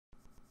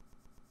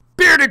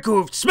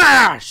Goof,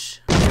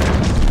 smash!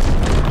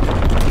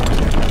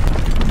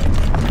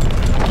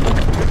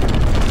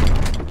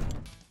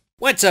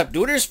 What's up,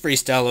 duders?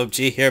 Freestyle OG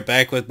here,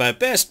 back with my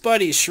best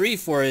buddy Shri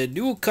for a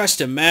new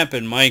custom map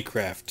in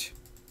Minecraft.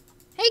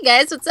 Hey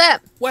guys, what's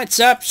up? What's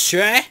up,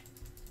 Shri?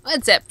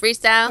 What's up,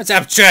 Freestyle? What's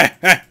up,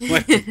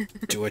 Shri?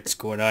 What's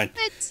going on?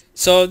 What?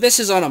 So this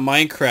is on a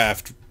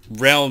Minecraft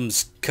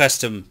Realms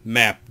custom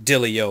map,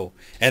 Dillio,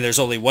 and there's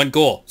only one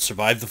goal: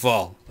 survive the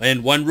fall,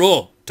 and one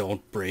rule: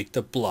 don't break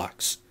the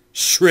blocks.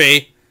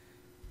 Shri,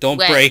 don't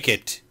Wait. break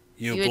it,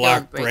 you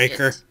block don't break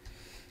breaker. it.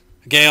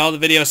 Okay, all the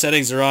video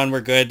settings are on.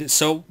 We're good.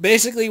 So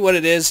basically, what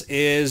it is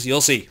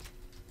you'll see.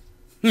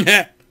 And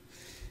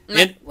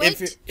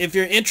Wait. if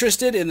you're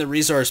interested in the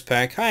resource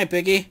pack, hi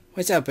Piggy.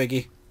 What's up,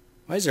 Piggy?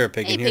 Why is there a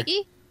pig Hey, in here?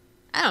 Piggy?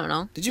 I don't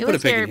know. Did you It put a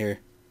was pig in here?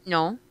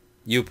 No,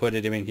 You put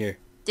it in here.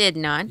 did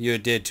not. You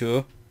did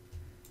too.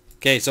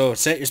 Okay, so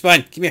set your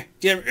spawn. Come here.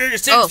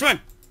 Set your spawn.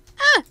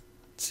 Ah!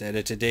 Set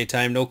it to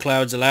daytime. No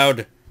clouds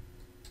allowed.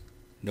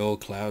 No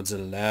clouds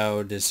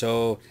allowed.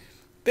 So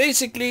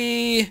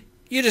basically,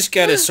 you just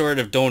gotta sort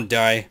of don't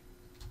die.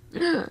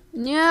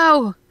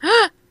 No.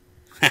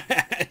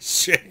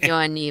 Sure.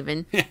 You're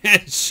uneven.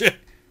 Sure.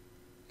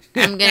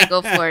 I'm gonna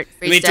go for it,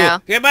 Me too.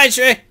 Freestyle. Goodbye,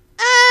 Shrey.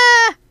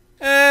 Ah!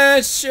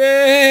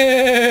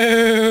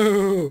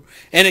 Shoo!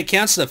 And it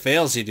counts the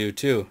fails you do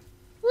too.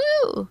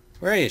 Woo!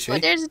 Where are you, Shrey? Oh,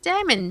 there's a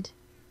diamond.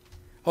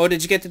 Oh,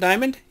 did you get the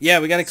diamond? Yeah,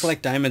 we gotta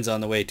collect diamonds on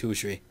the way too,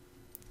 Shrey.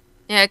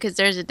 Yeah, because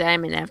there's a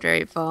diamond after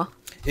every fall.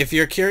 If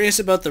you're curious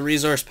about the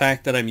resource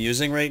pack that I'm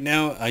using right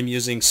now, I'm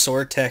using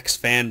Sortex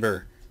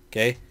Fanver.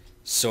 Okay?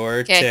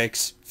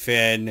 Sortex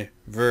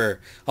Fanver.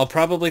 I'll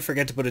probably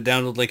forget to put a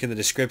download link in the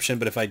description,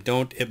 but if I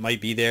don't, it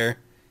might be there.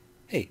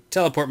 Hey,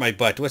 teleport my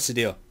butt. What's the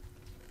deal?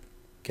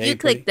 Okay, You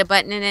clicked the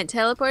button and it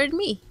teleported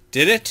me.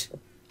 Did it?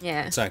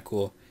 Yeah. That's not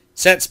cool.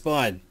 Set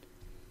spawn.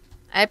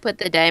 I put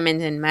the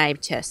diamond in my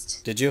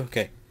chest. Did you?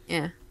 Okay.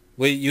 Yeah.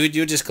 Well, you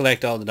just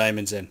collect all the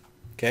diamonds in.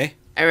 Okay?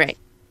 Alright.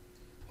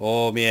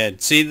 Oh, man.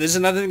 See, there's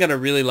another thing that I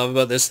really love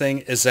about this thing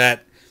is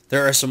that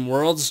there are some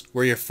worlds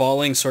where you're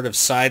falling sort of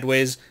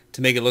sideways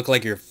to make it look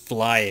like you're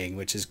flying,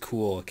 which is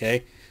cool,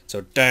 okay? So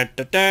oh,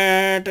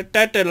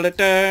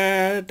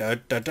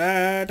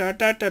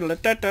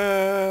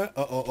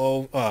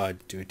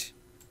 dude.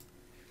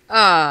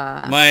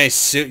 Ah. My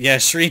suit, yeah,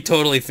 Shri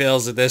totally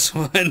fails at this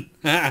one.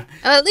 Well,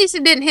 at least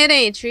it didn't hit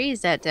any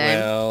trees that time.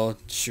 Well,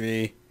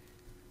 Shri.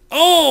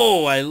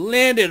 Oh, I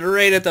landed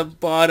right at the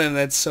bottom.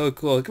 That's so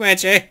cool. Come on,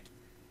 Shri.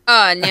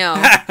 Oh, no.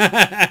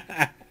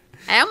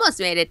 I almost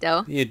made it,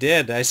 though. You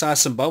did. I saw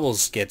some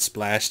bubbles get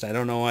splashed. I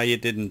don't know why you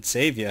didn't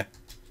save you.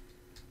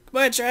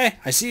 Come on, Shri.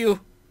 I see you.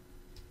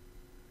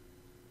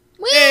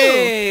 Woo!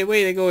 Hey,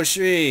 way to go,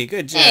 Shri.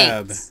 Good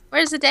job. Thanks.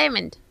 Where's the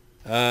diamond?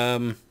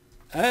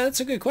 That's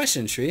a good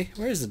question, Shri.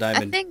 Where's the I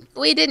diamond? think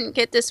we didn't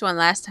get this one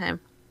last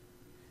time.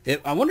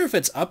 I wonder if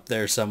it's up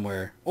there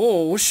somewhere.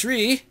 Oh,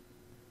 Shri.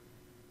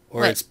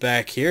 Or What? it's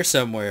back here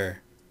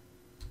somewhere.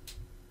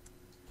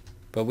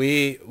 But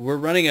we're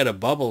running out of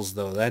bubbles,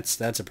 though. That's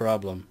a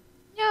problem.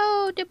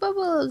 No, the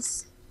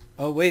bubbles.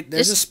 Oh, wait.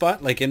 There's a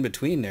spot, like, in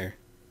between there.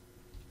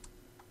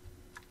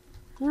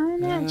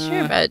 I'm not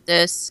sure about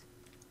this.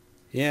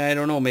 Yeah, I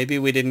don't know. Maybe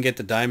we didn't get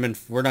the diamond.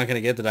 We're not going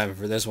to get the diamond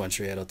for this one,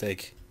 Shri, I don't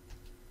think.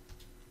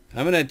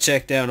 I'm going to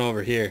check down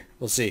over here.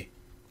 We'll see.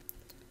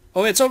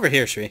 Oh, it's over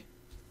here, Shri.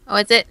 Oh,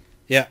 is it?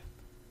 Yeah.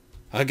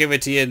 I'll give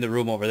it to you in the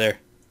room over there.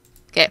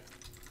 Okay.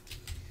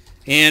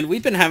 And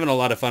we've been having a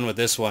lot of fun with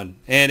this one.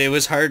 And it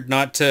was hard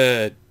not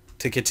to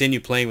continue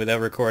playing without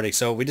recording.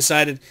 So we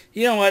decided,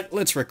 you know what?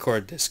 Let's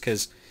record this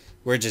because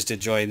we're just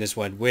enjoying this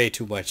one way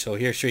too much. So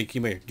here, Shri,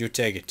 come here. You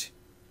take it.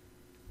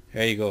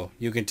 There you go.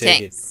 You can take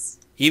Thanks.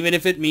 it. Even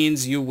if it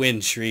means you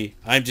win, Shri.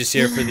 I'm just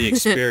here for the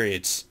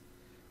experience.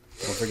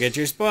 Don't forget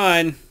your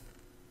spawn.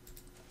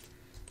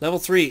 Level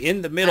 3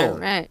 in the middle. All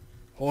right.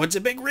 Oh, it's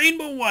a big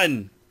rainbow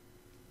one.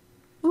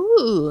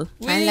 Ooh,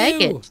 I like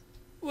it.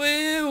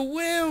 Woo,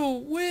 woo,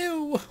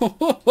 woo.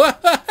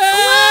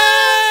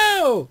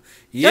 Whoa!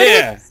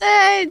 Yeah.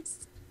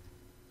 Sides.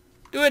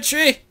 Do it,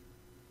 Shri.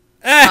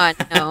 Oh,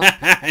 no.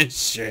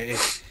 Shri.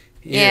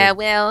 Yeah,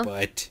 well.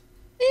 But.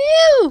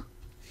 Ew.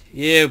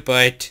 You,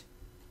 but.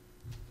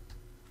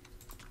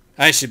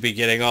 I should be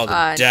getting all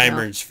the No.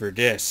 diamonds for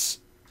this.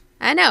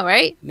 I know,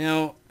 right?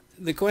 Now,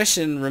 the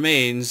question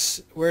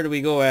remains, where do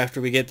we go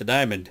after we get the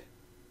diamond?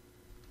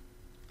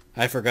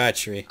 I forgot,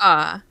 Shri.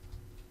 Aw.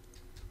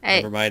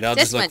 Never mind, I'll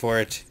just look for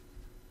it.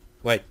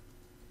 What?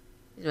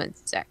 This one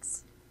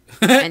sucks.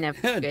 I never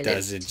It get it.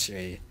 doesn't,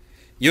 Shri.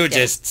 You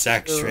just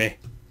suck, Ooh. Shri.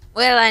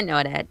 Well, I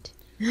know that.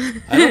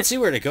 I don't see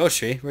where to go,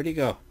 Shri. Where do you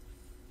go?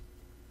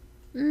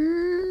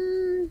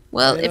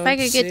 Well, I if I don't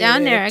could get see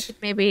down there, I it. could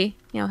maybe,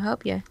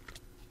 help you.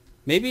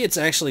 Maybe it's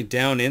actually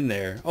down in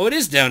there. Oh, it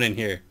is down in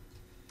here.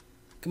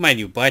 Come on,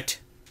 you butt.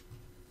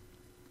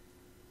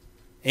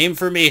 Aim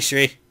for me,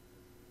 Shri.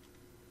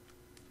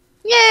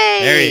 Yay!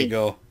 There you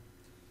go.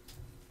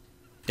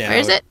 Down. Where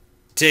is it?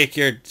 Take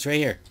your... It's right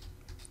here.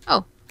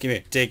 Oh. Come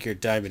here. Take your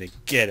diamond and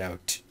get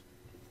out.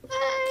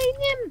 I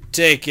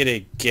Take it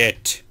and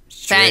get.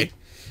 Fine. Shree.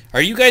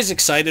 Are you guys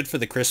excited for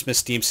the Christmas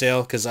Steam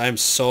sale? Because I'm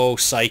so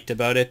psyched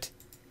about it.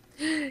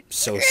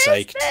 So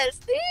psyched. Christmas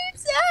Theme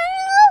sale!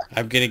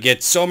 I'm going to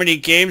get so many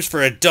games for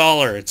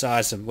 $1. It's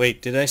awesome.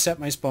 Wait, did I set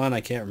my spawn?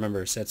 I can't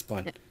remember. Set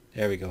spawn.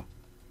 There we go.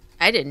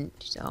 I didn't,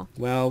 so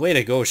Well, way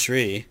to go,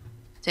 Shree.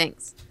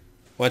 thanks.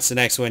 What's the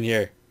next one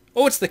here?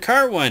 Oh, it's the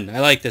car one. I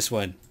like this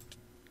one.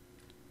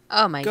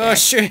 Oh my Go,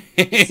 gosh. Shree.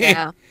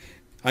 So,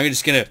 I'm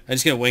just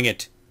gonna wing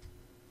it.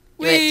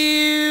 Do it.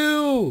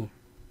 Woo!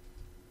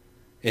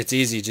 It's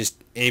easy. Just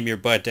aim your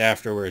butt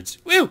afterwards.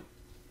 Woo! oh,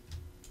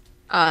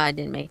 I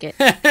didn't make it.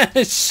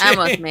 I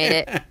almost made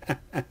it.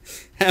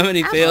 How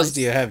many fails Almost.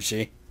 do you have,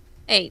 Shree?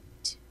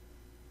 8.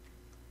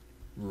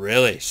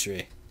 Really,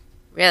 Shree?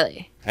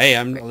 Really? Hey,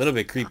 I'm a little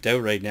bit creeped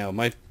out right now.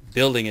 My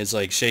building is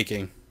like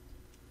shaking.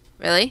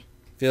 Really?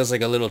 Feels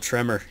like a little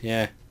tremor.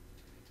 Yeah.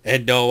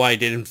 And no, I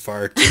didn't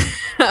fart.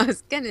 I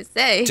was gonna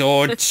say.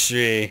 Don't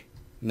Shree.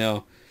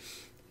 No.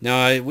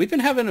 No, we've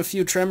been having a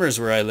few tremors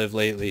where I live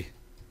lately.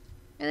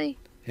 Really?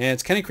 Yeah,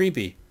 it's kind of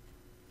creepy.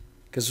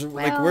 Because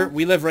Well-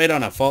 we live right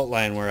on a fault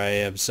line where I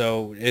am,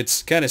 so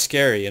it's kind of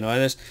scary, you know.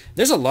 And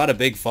there's a lot of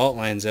big fault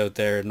lines out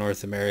there in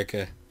North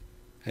America.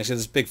 Actually,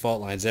 there's big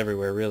fault lines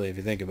everywhere, really, if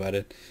you think about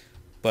it.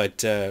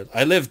 But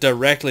I live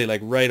directly,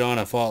 like, right on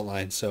a fault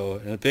line, so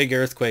a big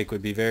earthquake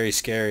would be very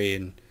scary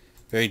and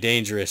very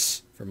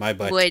dangerous for my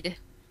butt. Would.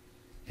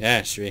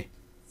 Yeah, Shree.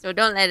 So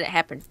don't let it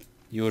happen.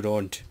 You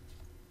don't.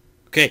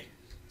 Okay,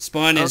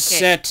 spawn is Okay.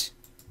 set.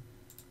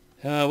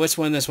 Which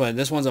one? This one.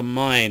 This one's a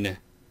mine.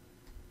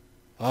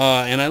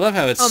 And I love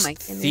how it's Oh my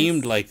goodness.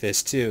 themed like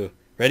this too.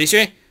 Ready,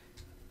 Shree?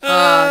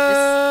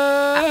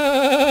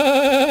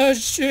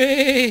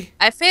 Shree.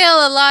 I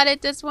fail a lot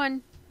at this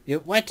one.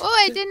 What? Oh,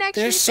 I didn't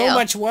actually There's so fail.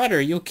 much water.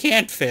 You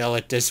can't fail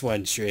at this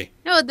one, Shree.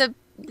 No,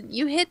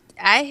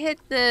 I hit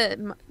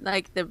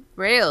the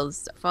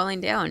rails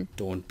falling down.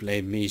 Don't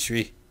blame me,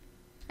 Shree.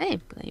 I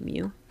didn't blame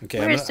you. Okay,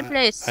 Where's the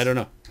place? I don't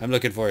know. I'm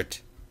looking for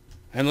it.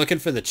 I'm looking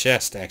for the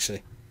chest,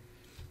 actually.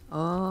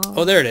 Oh.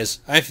 Oh, there it is.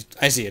 I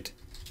see it.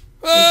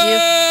 you?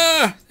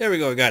 Ah! There we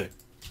go. I got it.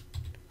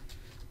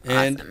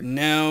 And Awesome.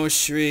 now,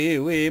 Shree,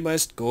 we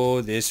must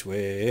go this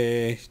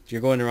way.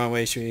 You're going the wrong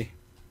way, Shree.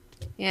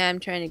 Yeah, I'm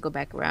trying to go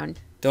back around.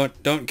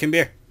 Don't, come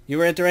here. You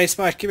were at the right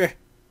spot. Come here.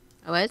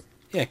 I was?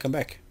 Yeah, come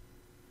back.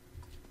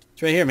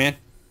 It's right here, man.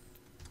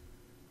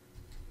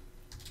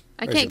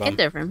 I Where's can't your bum? get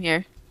there from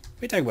here.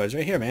 What are you talking about? It's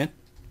right here, man.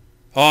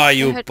 Oh,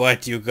 you had-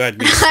 butt. You got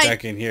me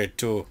stuck in here,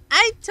 too.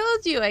 I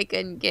told you I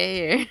couldn't get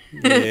here.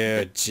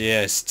 Yeah,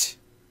 just.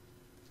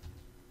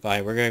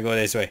 Fine, we're going to go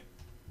this way.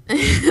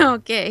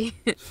 Okay.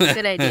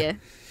 Good idea.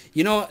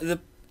 You know,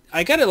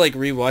 I got to, like,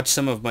 rewatch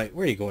some of my...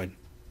 Where are you going?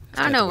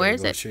 I don't That's know. the way to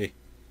Where's go, it? Shree.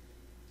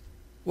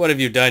 What have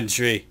you done,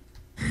 Shree?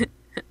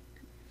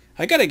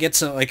 I gotta get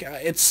some, like,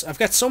 I've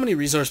got so many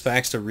resource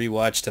packs to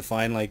rewatch to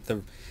find, like,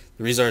 the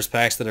resource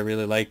packs that I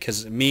really like,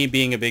 because me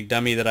being a big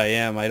dummy that I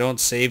am, I don't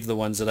save the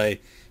ones that I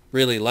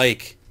really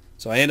like,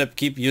 so I end up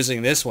keep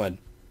using this one.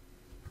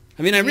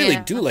 I mean, I really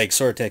Yeah. do like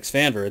Sortex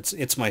Fanver.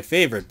 It's my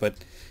favorite, but,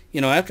 you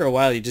know, after a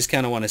while, you just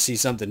kind of want to see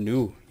something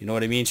new. You know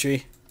what I mean,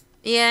 Shree?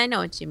 Yeah, I know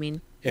what you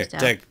mean. Here,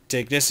 Just out.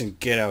 take this and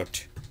get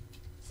out.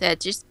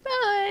 Set your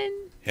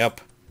spawn.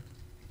 Yep.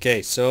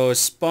 Okay, so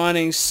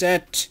spawning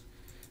set.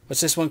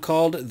 What's this one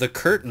called? The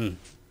Curtain.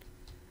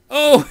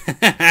 Oh!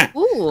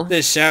 Ooh.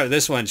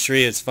 This one,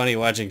 Shree. It's funny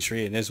watching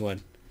Shree in this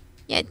one.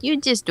 Yeah, you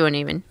just don't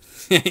even.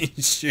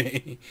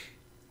 Shree.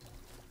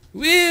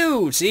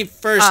 Woo! See,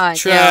 first Ah,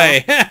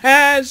 try.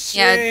 Yeah,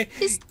 Shree.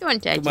 just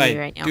don't touch Come me on,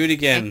 right now. do it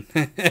again.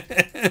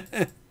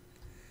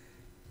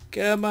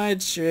 Come on,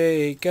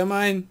 Shree. Come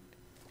on.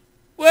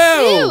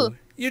 Whoa! Woo!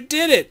 You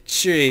did it,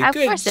 Shree. Of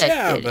Good course I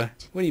job. did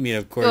it. What do you mean,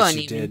 of Go course on,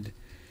 you even. did?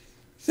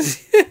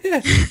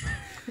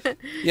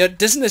 Yeah,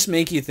 doesn't this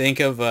make you think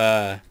of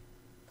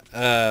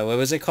what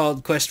was it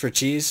called? Quest for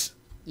Cheese?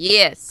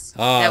 Yes.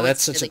 Oh, That was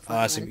that's such really an fun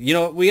awesome. one. You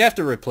know, we have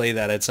to replay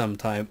that at some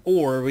time,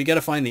 or we got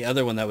to find the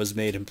other one that was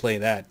made and play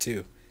that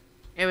too.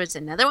 There was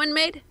another one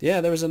made?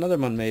 Yeah, there was another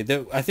one made.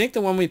 I think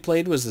the one we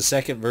played was the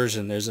second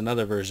version. There's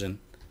another version.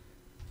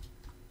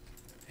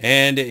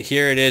 And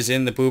here it is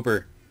in the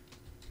pooper.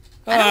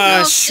 I don't know Ah,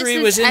 if this Shree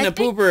is- was in I the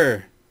think-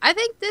 pooper. I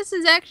think this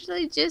is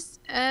actually just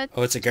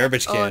Oh, it's a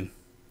garbage Oh. can.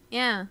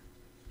 yeah.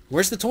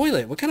 Where's the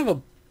toilet? What kind of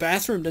a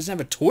bathroom doesn't have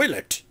a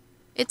toilet?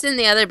 It's in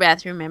the other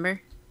bathroom,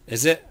 remember?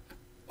 Is it?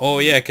 Oh,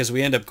 yeah, because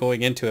we end up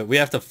going into it. We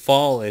have to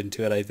fall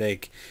into it, I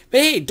think. But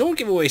hey, don't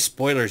give away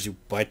spoilers, you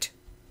butt.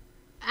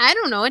 I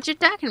don't know what you're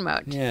talking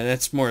about. Yeah,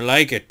 that's more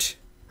like it.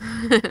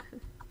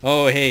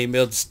 Oh, hey,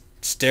 build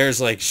stairs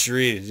like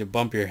Shree. You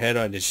bump your head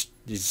on the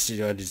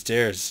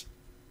stairs.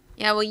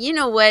 Yeah, well, you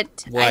know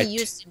what? I What?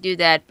 used to do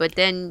that, but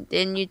then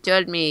you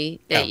told me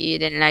that Oh. you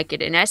didn't like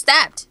it, and I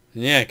stopped.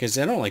 Yeah, because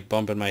I don't like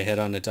bumping my head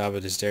on the top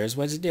of the stairs.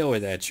 What's the deal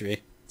with that,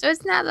 Shree? So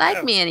it's not like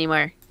Oh. me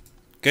anymore.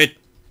 Good.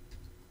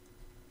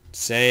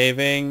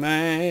 Saving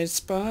my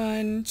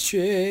sponge,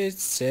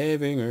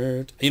 saving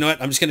her. You know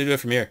what? I'm just going to do it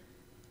from here.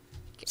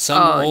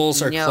 Some Oh,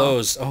 holes are no.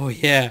 closed. Oh,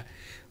 yeah.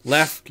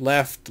 Left,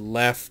 left,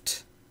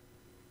 left.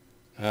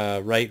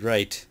 Right,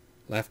 right.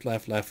 Left,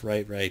 left, left,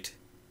 right, right.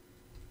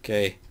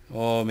 Okay.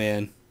 Oh,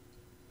 man.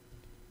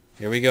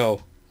 Here we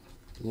go.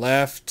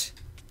 Left,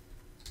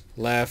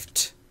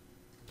 left,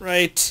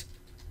 right.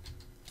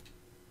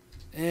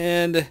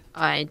 And...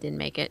 Oh, I didn't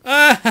make it.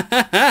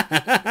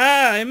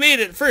 I made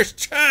it first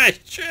try.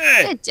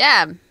 Good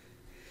job.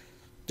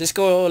 Just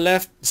go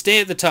left.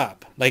 Stay at the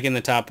top, like in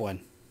the top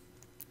one.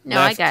 No,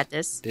 Left. I got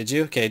this. Did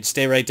you? Okay,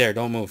 stay right there.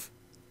 Don't move.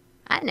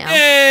 I know.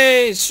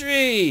 Yay,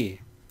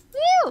 Shree!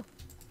 Woo!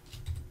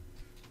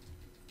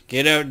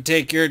 Get out and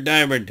take your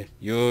diamond.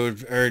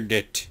 You've earned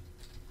it.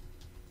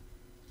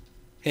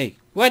 Hey,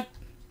 what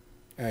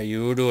are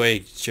you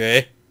doing,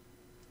 Shrey?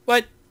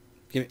 What?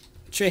 Give me,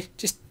 Shrey,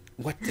 just,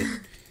 what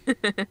the?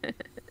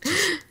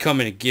 Just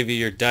coming to give you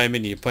your diamond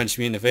and you punch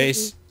me in the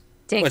face?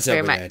 Thanks What's up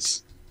very with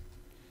much.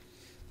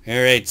 that?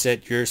 Alright,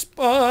 set your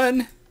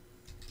spawn.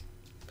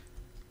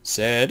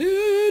 Set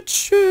it,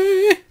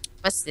 Shrey.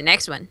 What's the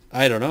next one?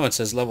 I don't know, it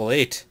says level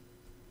 8.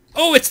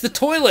 Oh, it's the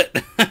toilet!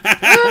 Wah!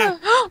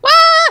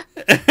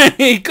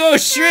 Go,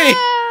 Shrey!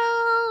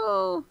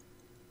 No!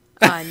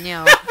 Oh,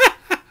 no.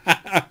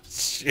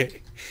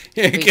 Shit.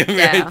 Here, Freaked come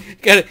here. out.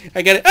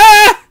 I got it.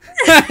 Ah!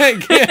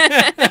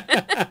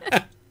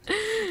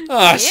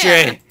 Oh, Yeah.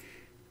 Shrey.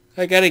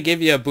 I gotta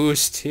give you a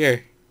boost.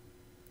 Here.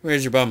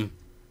 Where's your bum?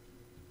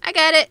 I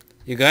got it.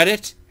 You got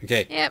it?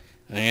 Okay. Yep.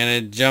 I'm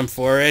gonna jump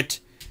for it.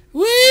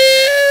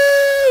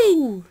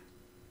 Woo!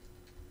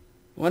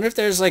 Wonder if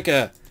there's like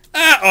a...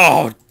 Ah!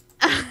 Oh!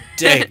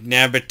 Dang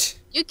nabbit.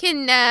 You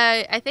can,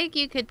 I think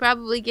you could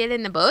probably get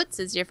in the boats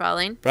as you're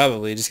falling.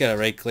 Probably. Just gotta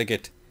right click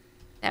it.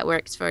 That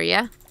works for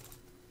you.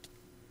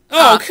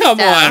 Oh, Oh, come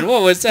no. on.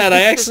 What was that?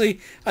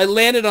 I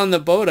landed on the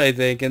boat, I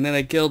think, and then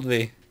it killed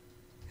me.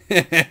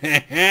 You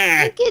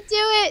can do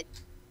it.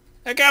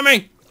 They're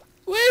coming.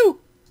 Woo!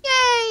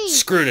 Yay!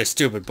 Screw the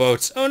stupid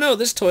boats. Oh no,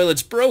 this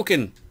toilet's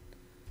broken.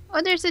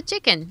 Oh, there's a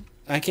chicken.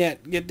 I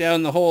can't get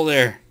down the hole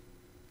there.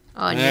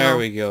 Oh, There no.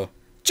 we go.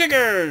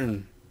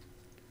 Chicken!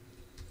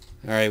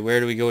 Alright, where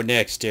do we go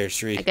next there, I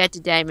Shree? got the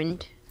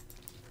diamond.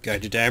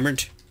 Got your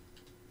diamond?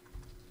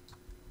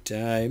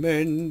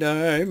 Diamond,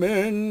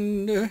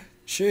 diamond,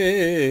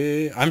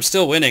 Shree. I'm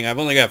still winning. I've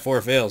only got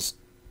 4 fails.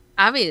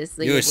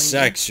 Obviously, You you're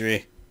suck, winning.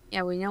 Shree.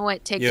 Yeah, we know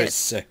what You tickets.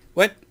 suck.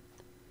 What?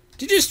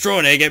 Did you just throw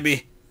an egg at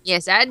me?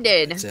 Yes, I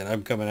did. Said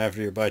I'm coming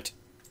after your butt.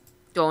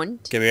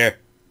 Don't. Come here.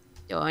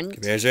 Don't.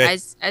 Come here, Shrey. I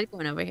was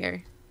going over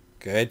here.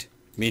 Good.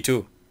 Me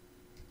too.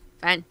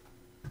 Fine.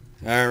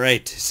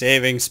 Alright,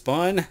 saving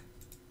spawn.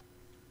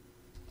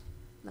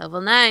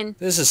 Level 9.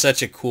 This is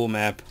such a cool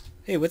map.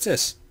 Hey, what's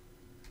this?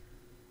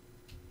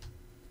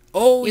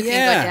 Oh, You can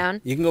yeah. go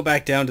down. You can go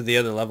back down to the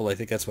other level. I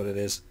think that's what it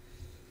is.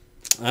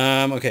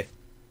 Okay.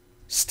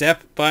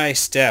 Step by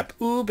step.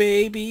 Ooh,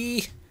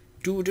 baby.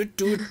 Do do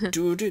do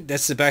do do.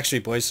 That's the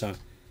Backstreet Boys song.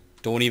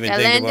 Don't even I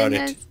think landed about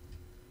in it.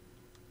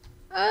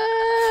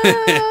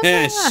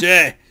 Ah.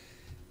 Shit.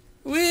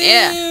 Woo!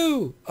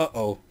 Yeah.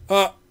 Uh-oh.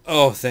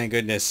 Oh, thank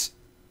goodness.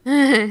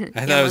 I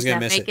thought I was gonna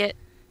miss it.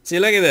 See,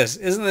 look at this.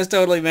 Isn't this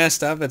totally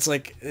messed up? It's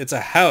like, it's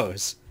a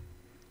house.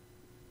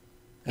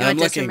 You know what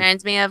this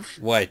reminds me of?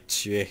 What,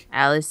 Shrey?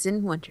 Alice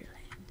in Wonderland.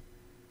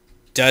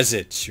 Does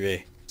it,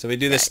 Shrey? So we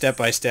do this Yes. step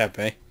by step,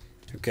 eh?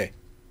 Okay.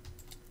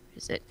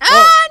 Is it? Oh,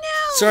 Oh, no!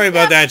 Sorry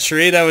about that,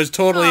 Shrey. That was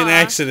totally an Aw.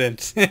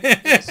 accident. Sure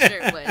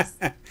it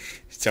was.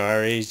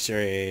 Sorry,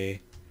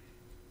 Shrey.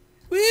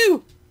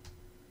 Woo!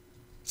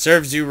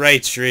 Serves you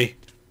right, Shrey.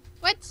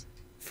 What?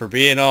 For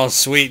being all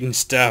sweet and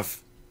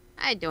stuff.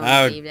 I don't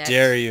How believe that.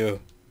 dare you?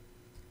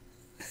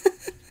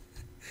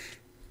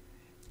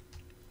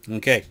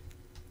 Okay.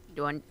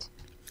 Don't.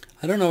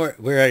 I don't know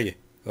where are you?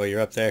 Oh, you're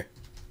up there.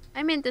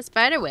 I'm in the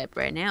spider web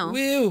right now.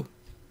 Woo!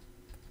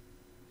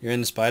 You're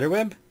in the spider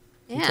web?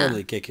 I'm Yeah.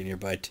 totally kicking your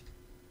butt.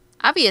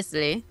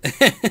 Obviously.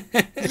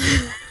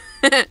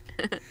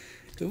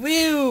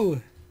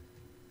 Woo!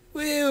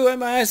 Woo!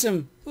 I'm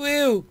awesome!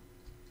 Woo!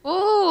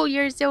 Oh,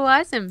 you're so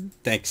awesome.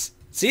 Thanks.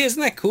 See,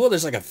 isn't that cool?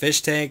 There's like a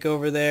fish tank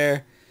over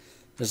there.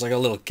 There's like a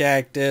little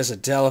cactus, a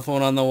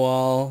telephone on the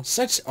wall.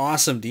 Such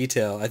awesome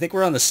detail. I think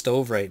we're on the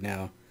stove right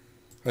now.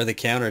 Or the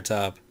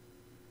countertop.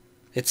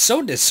 It's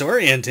so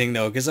disorienting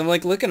though, because I'm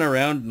like looking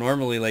around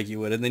normally like you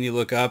would, and then you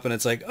look up and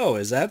it's like, oh,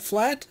 is that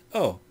flat?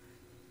 Oh.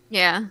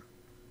 Yeah.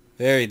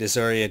 Very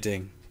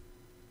disorienting.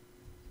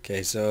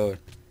 Okay, so...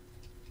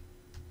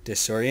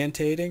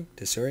 Disorientating?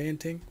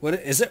 Disorienting? What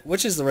is it?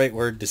 Which is the right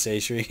word to say,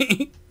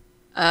 Shree?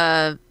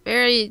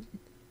 Very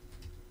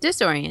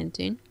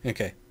disorienting.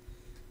 Okay.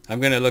 I'm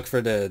going to look for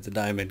the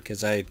diamond,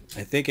 because I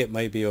think it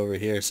might be over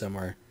here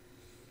somewhere.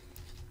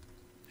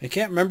 I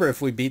can't remember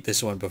if we beat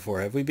this one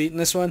before. Have we beaten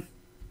this one?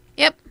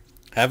 Yep.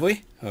 Have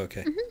we?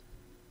 Okay.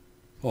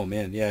 Oh,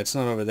 man. Yeah, it's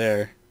not over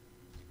there.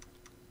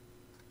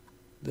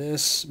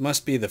 This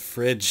must be the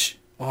fridge.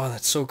 Oh,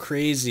 that's so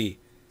crazy.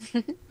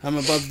 I'm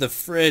above the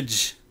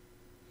fridge.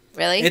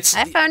 Really? It's-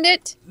 I found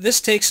it.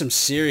 This takes some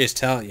serious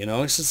talent, you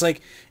know? It's just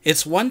like,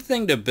 it's one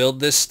thing to build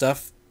this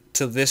stuff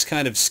to this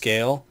kind of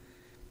scale,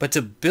 but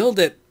to build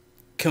it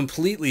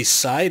completely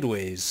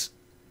sideways.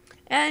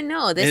 I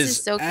know, this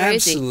is so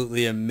crazy.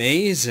 Absolutely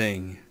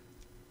amazing.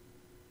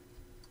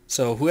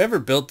 So whoever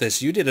built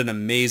this, you did an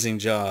amazing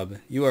job.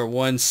 You are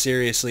one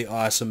seriously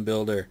awesome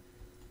builder.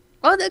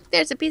 Oh, look,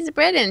 there's a piece of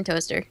bread in a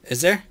toaster.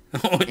 Is there?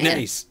 Oh, Yeah.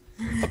 nice.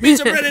 A piece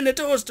of bread in a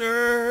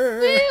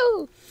toaster.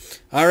 Woo!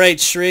 All right,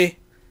 Shri.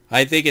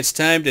 I think it's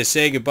time to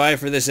say goodbye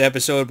for this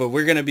episode, but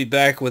we're going to be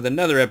back with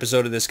another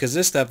episode of this because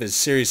this stuff is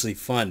seriously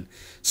fun.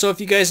 So if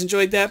you guys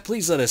enjoyed that,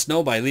 please let us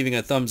know by leaving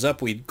a thumbs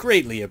up. We'd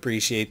greatly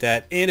appreciate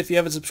that. And if you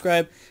haven't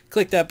subscribed,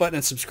 click that button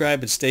and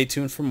subscribe and stay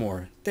tuned for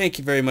more. Thank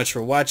you very much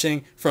for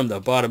watching from the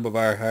bottom of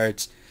our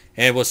hearts,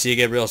 and we'll see you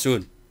again real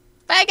soon.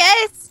 Bye,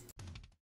 guys!